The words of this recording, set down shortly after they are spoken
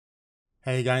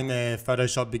How you going there,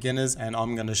 Photoshop beginners? And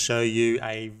I'm going to show you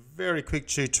a very quick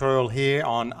tutorial here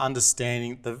on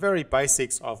understanding the very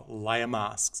basics of layer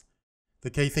masks.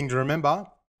 The key thing to remember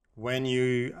when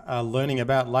you are learning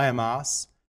about layer masks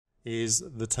is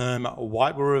the term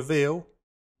white will reveal,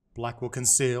 black will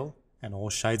conceal, and all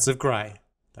shades of grey.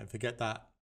 Don't forget that.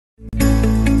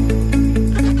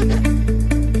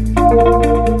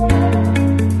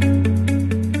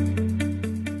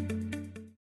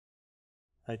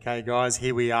 Okay guys,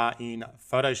 here we are in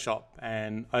Photoshop,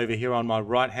 and over here on my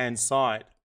right hand side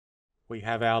we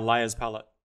have our layers palette.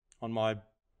 On my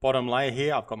bottom layer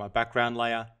here I've got my background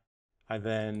layer. I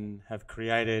then have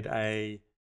created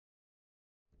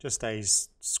just a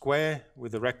square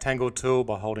with the rectangle tool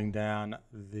by holding down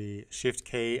the shift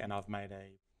key, and I've made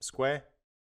a square.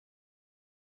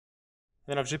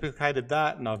 Then I've duplicated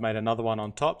that and I've made another one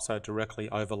on top so it directly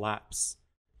overlaps.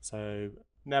 So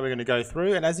now we're going to go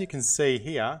through, and as you can see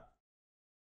here,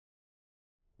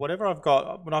 whatever I've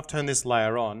got, when I've turned this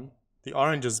layer on, the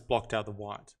orange has blocked out the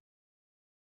white.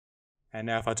 And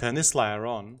now if I turn this layer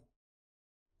on,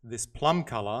 this plum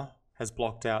color has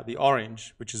blocked out the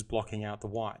orange, which is blocking out the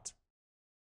white.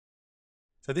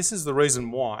 So this is the reason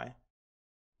why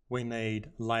we need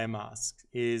layer masks,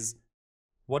 is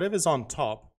whatever's on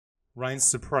top reigns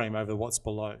supreme over what's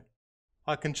below.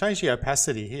 I can change the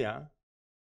opacity here,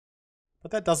 but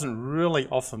that doesn't really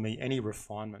offer me any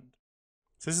refinement.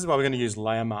 So this is why we're going to use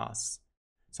layer masks.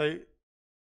 So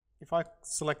if I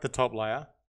select the top layer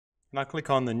and I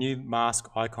click on the new mask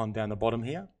icon down the bottom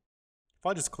here, if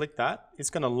I just click that,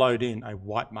 it's going to load in a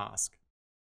white mask.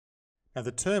 Now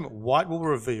the term white will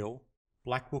reveal,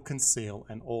 black will conceal,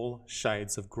 and all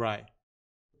shades of grey.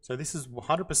 So this is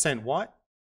 100% white,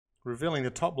 revealing the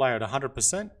top layer at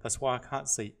 100%. That's why I can't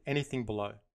see anything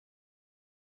below.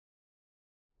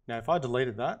 Now if I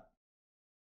deleted that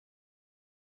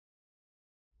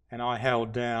and I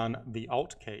held down the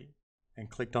Alt key and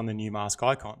clicked on the new mask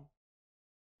icon,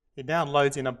 it now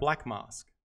loads in a black mask.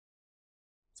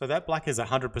 So that black is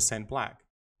 100% black.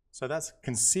 So that's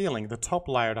concealing the top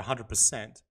layer at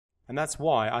 100%, and that's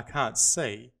why I can't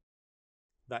see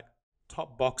that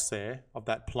top box there of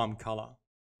that plum color.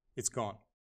 It's gone.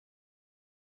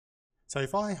 So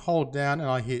if I hold down and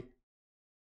I hit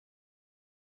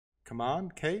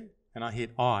Command key and I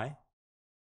hit I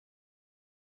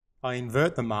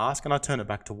invert the mask and I turn it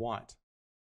back to white.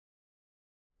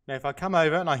 Now if I come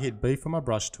over and I hit B for my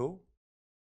brush tool,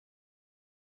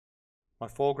 my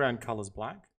foreground color is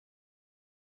black.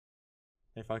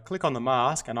 If I click on the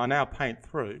mask and I now paint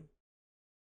through,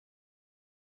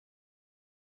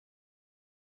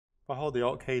 if I hold the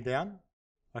Alt key down,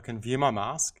 I can view my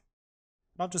mask.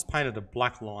 And I've just painted a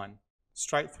black line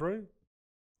straight through.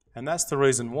 And that's the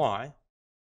reason why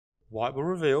white will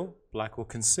reveal, black will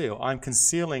conceal. I'm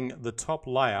concealing the top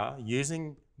layer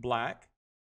using black,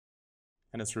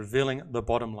 and it's revealing the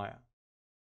bottom layer.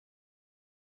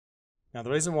 Now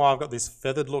the reason why I've got this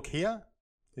feathered look here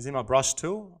is in my brush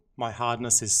tool, my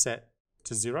hardness is set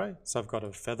to 0, so I've got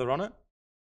a feather on it.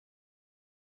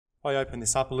 If I open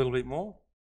this up a little bit more,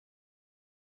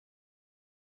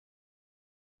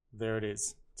 there it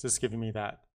is. It's just giving me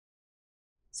that.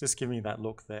 It's just giving me that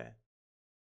look there.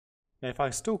 Now if I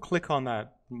still click on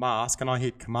that mask and I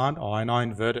hit Command I and I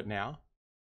invert it now,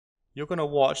 you're going to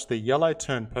watch the yellow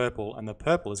turn purple and the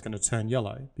purple is going to turn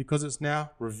yellow because it's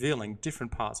now revealing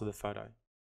different parts of the photo.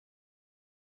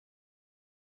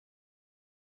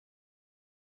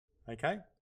 Okay,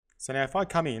 so now if I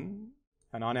come in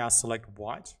and I now select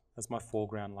white as my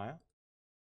foreground layer,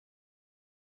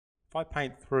 if I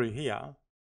paint through here,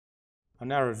 I'm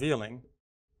now revealing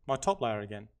my top layer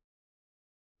again.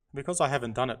 Because I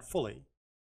haven't done it fully,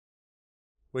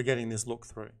 we're getting this look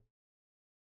through.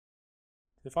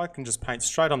 If I can just paint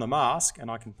straight on the mask and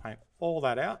I can paint all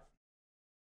that out,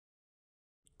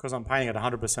 because I'm painting at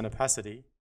 100% opacity,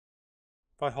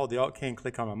 if I hold the Alt key and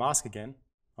click on my mask again,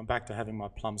 I'm back to having my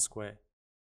plum square.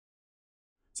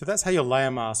 So that's how your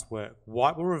layer masks work.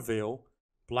 White will reveal,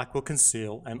 black will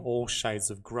conceal, and all shades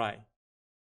of grey.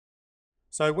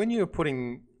 So when you're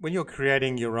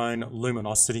creating your own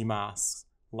luminosity masks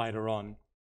later on,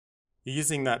 you're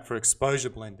using that for exposure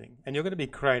blending, and you're going to be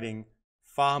creating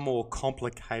far more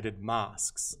complicated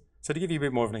masks. So to give you a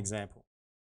bit more of an example,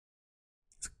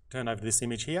 let's turn over this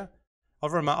image here.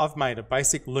 I've made a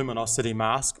basic luminosity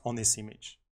mask on this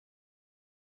image.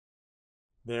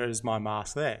 There is my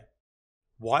mask there.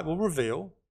 White will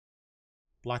reveal,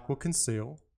 black will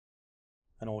conceal,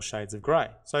 and all shades of grey.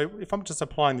 So if I'm just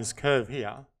applying this curve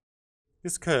here,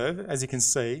 this curve, as you can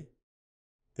see,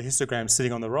 the histogram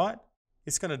sitting on the right,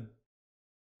 it's going to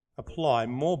apply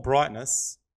more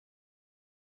brightness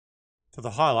to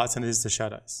the highlights than it is to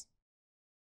shadows.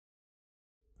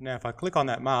 Now if I click on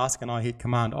that mask and I hit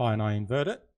Command I and I invert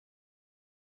it,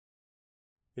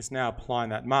 it's now applying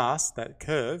that mask, that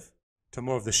curve, to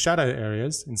more of the shadow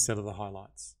areas instead of the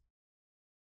highlights.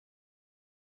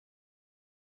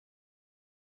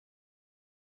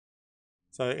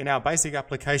 So in our basic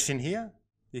application here,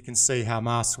 you can see how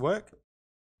masks work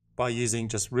by using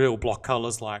just real block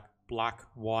colors like black,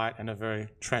 white, and a very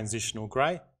transitional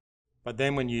gray. But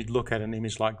then when you look at an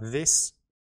image like this,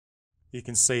 you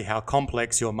can see how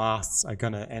complex your masks are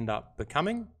going to end up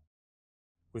becoming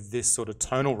with this sort of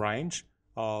tonal range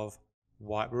of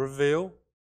white will reveal,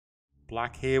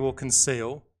 black here will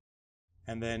conceal,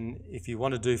 and then if you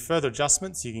want to do further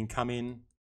adjustments, you can come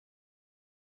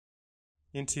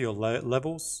into your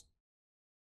levels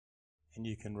and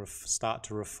you can start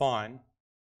to refine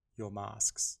your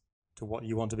masks to what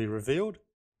you want to be revealed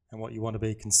and what you want to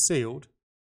be concealed,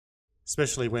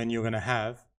 especially when you're going to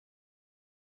have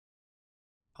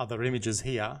other images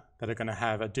here that are going to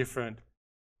have a different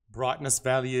brightness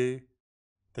value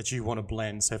that you want to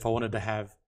blend. So if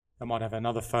I might have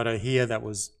another photo here that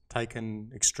was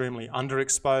taken extremely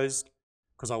underexposed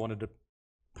because I wanted to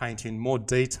paint in more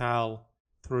detail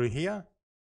through here.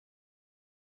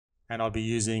 And I'd be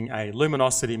using a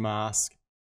luminosity mask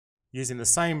using the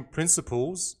same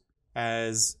principles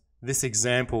as this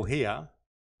example here,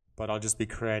 but I'll just be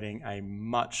creating a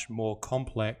much more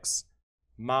complex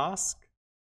mask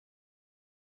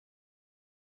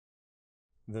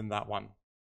than that one.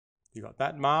 You got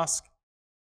that mask,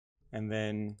 and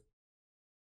then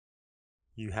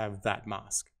you have that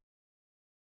mask.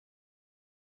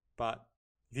 But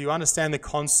if you understand the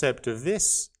concept of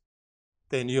this,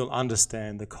 then you'll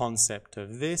understand the concept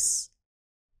of this,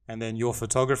 and then your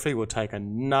photography will take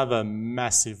another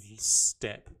massive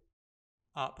step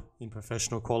up in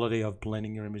professional quality of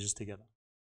blending your images together.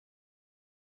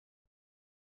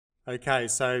 Okay,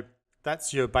 so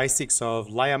that's your basics of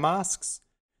layer masks.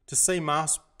 To see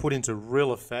masks put into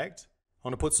real effect, I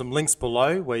want to put some links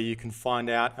below where you can find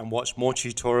out and watch more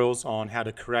tutorials on how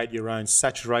to create your own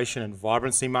saturation and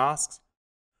vibrancy masks.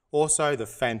 Also, the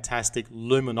fantastic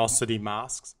luminosity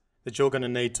masks that you're going to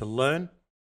need to learn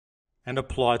and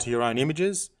apply to your own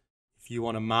images if you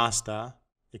want to master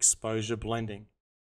exposure blending.